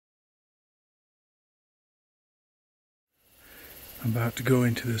I'm about to go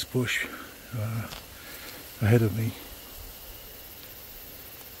into this bush ahead of me.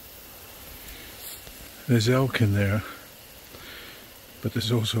 There's elk in there, but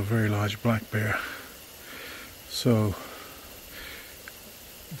there's also a very large black bear. So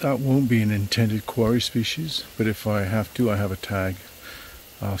that won't be an intended quarry species, but if I have to, I have a tag,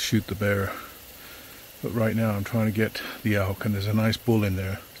 I'll shoot the bear. But right now I'm trying to get the elk, and there's a nice bull in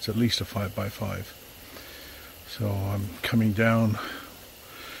there. It's at least a 5x5. So I'm coming down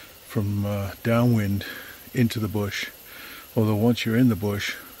from downwind into the bush, although once you're in the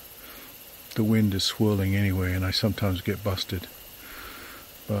bush the wind is swirling anyway, and I sometimes get busted.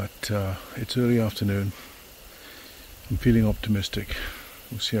 But it's early afternoon. I'm feeling optimistic.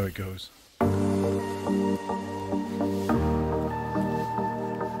 We'll see how it goes.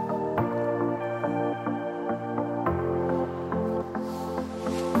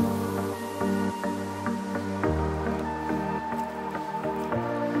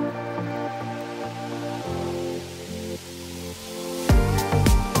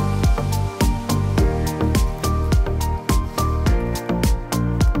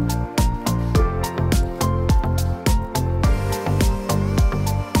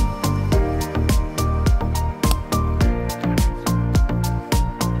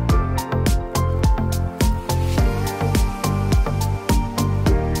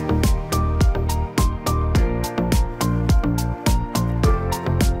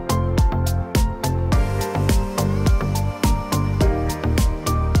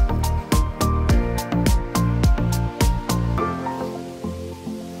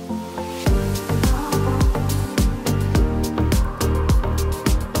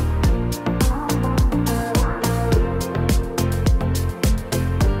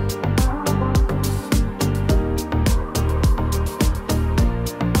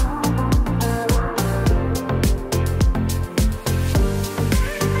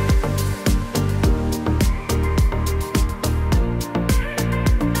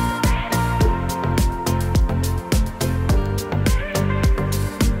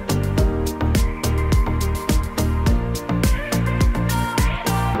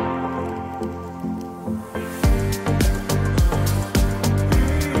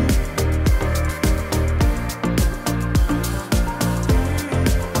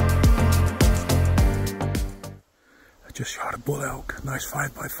 Just shot a bull elk, nice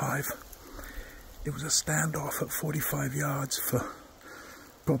 5x5. It was a standoff at 45 yards for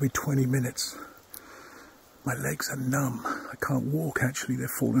probably 20 minutes. My legs are numb. I can't walk actually, they're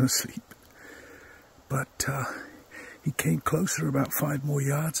falling asleep. But he came closer about 5 more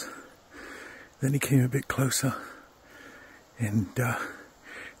yards. Then he came a bit closer. And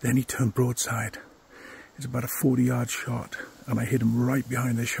then he turned broadside. It's about a 40-yard shot. And I hit him right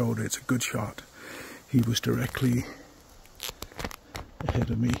behind the shoulder. It's a good shot. He was directly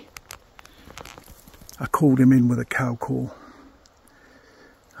ahead of me. I called him in with a cow call.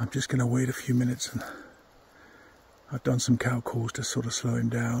 I'm just going to wait a few minutes, and I've done some cow calls to sort of slow him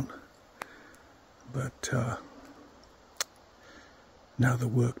down. But now the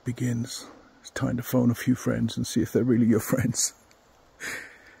work begins. It's time to phone a few friends and see if they're really your friends.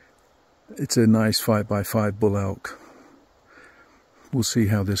 It's a nice 5x5 bull elk. We'll see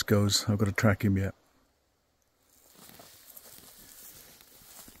how this goes. I've got to track him yet.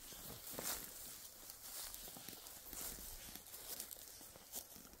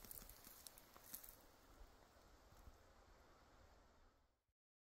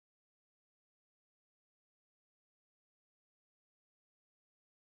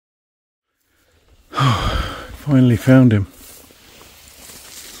 Finally found him.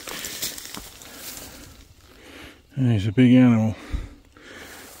 And he's a big animal.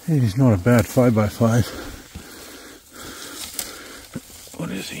 He's not a bad 5x5.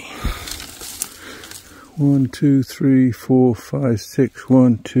 What is he? 1, 2, 3, 4, 5, 6.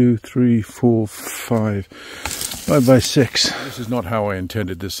 1, 2, 3, 4, 5. 5x6. This is not how I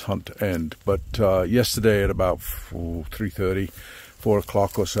intended this hunt to end, but yesterday at about 3:30, 4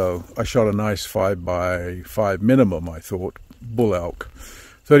 o'clock or so, I shot a nice 5x5 minimum, I thought, bull elk.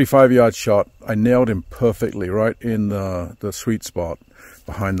 35-yard shot. I nailed him perfectly right in the sweet spot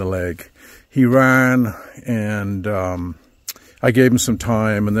behind the leg. He ran, and I gave him some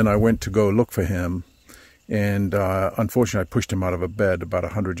time, and then I went to go look for him. And unfortunately, I pushed him out of a bed about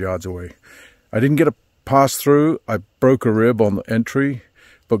 100 yards away. I didn't get a pass through. I broke a rib on the entry,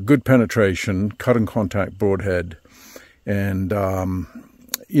 but good penetration, cut and contact broadhead. And,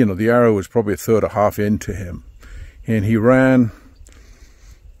 you know, the arrow was probably a third or half into him. And he ran,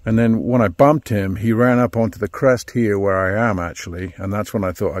 and then when I bumped him, he ran up onto the crest here where I am actually, and that's when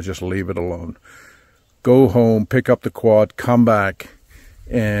I thought I'd just leave it alone. go home, pick up the quad, come back,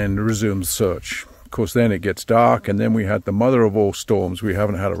 and resume the search. Of course, then it gets dark, and then we had the mother of all storms. We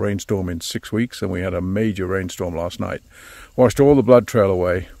haven't had a rainstorm in 6 weeks, and we had a major rainstorm last night. Washed all the blood trail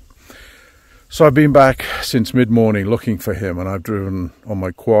away. So I've been back since mid-morning looking for him, and I've driven on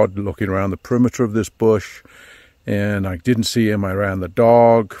my quad looking around the perimeter of this bush, and I didn't see him. I ran the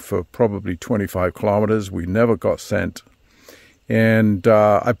dog for probably 25 kilometers. We never got scent. And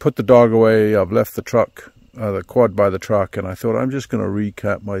I put the dog away. I've left the truck, the quad by the truck, and I thought I'm just going to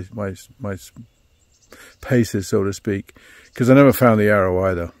recap my paces, so to speak, because I never found the arrow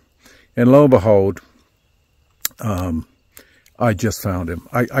either. And lo and behold, I just found him.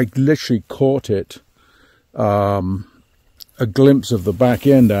 I literally caught it, a glimpse of the back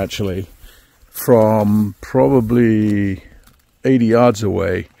end actually, from probably 80 yards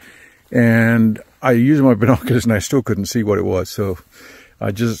away, and I used my binoculars and I still couldn't see what it was, so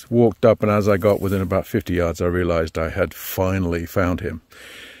I just walked up, and as I got within about 50 yards I realized I had finally found him.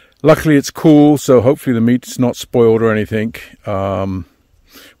 Luckily it's cool, so hopefully the meat's not spoiled or anything.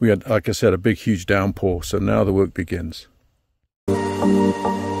 We had, like I said, a big huge downpour, so now the work begins.